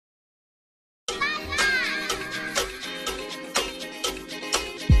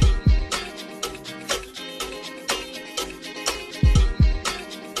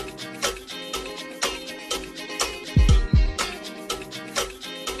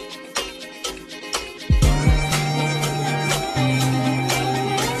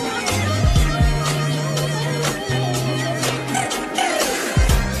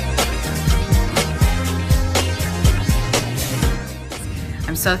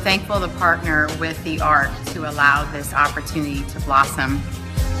so thankful to partner with Thearc to allow this opportunity to blossom.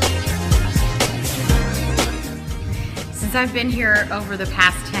 Since I've been here over the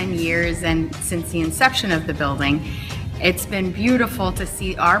past 10 years and since the inception of the building, it's been beautiful to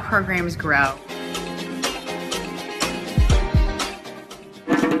see our programs grow.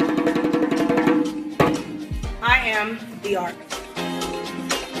 I am Thearc.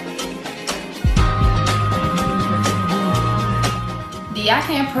 The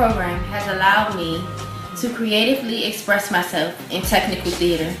ICANN program has allowed me to creatively express myself in technical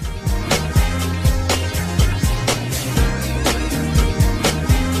theater.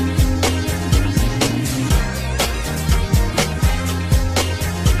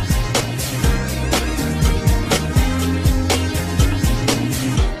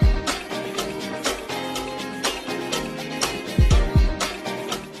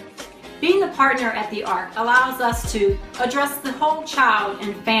 Being a partner at Thearc allows us to address the whole child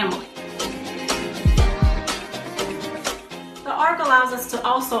and family. Thearc allows us to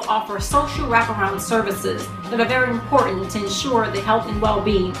also offer social wraparound services that are very important to ensure the health and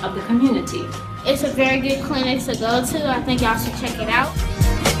well-being of the community. It's a very good clinic to go to. I think y'all should check it out.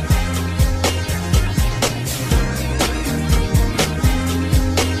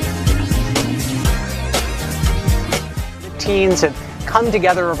 The teens have come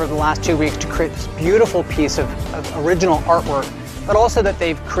together over the last 2 weeks to create this beautiful piece of original artwork, but also that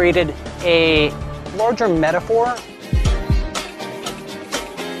they've created a larger metaphor.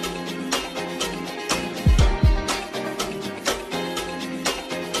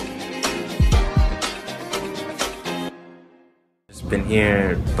 I've been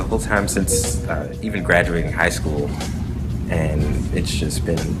here the whole time since even graduating high school, and it's just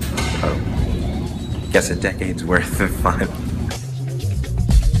been, I guess, a decade's worth of fun.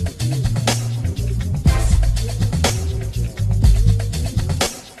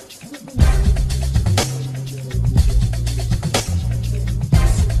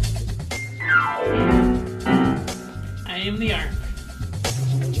 I am Thearc.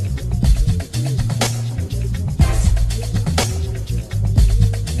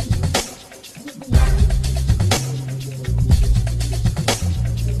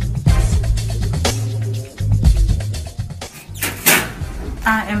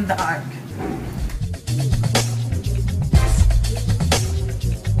 I am the Arc.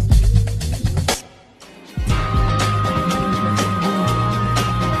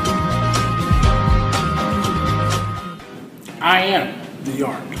 I am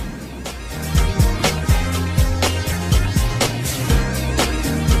Thearc.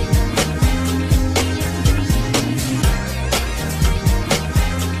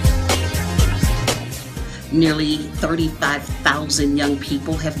 Nearly 35,000 young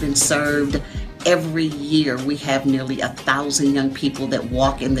people have been served. Every year we have nearly 1,000 young people that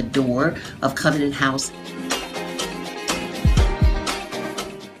walk in the door of Covenant House.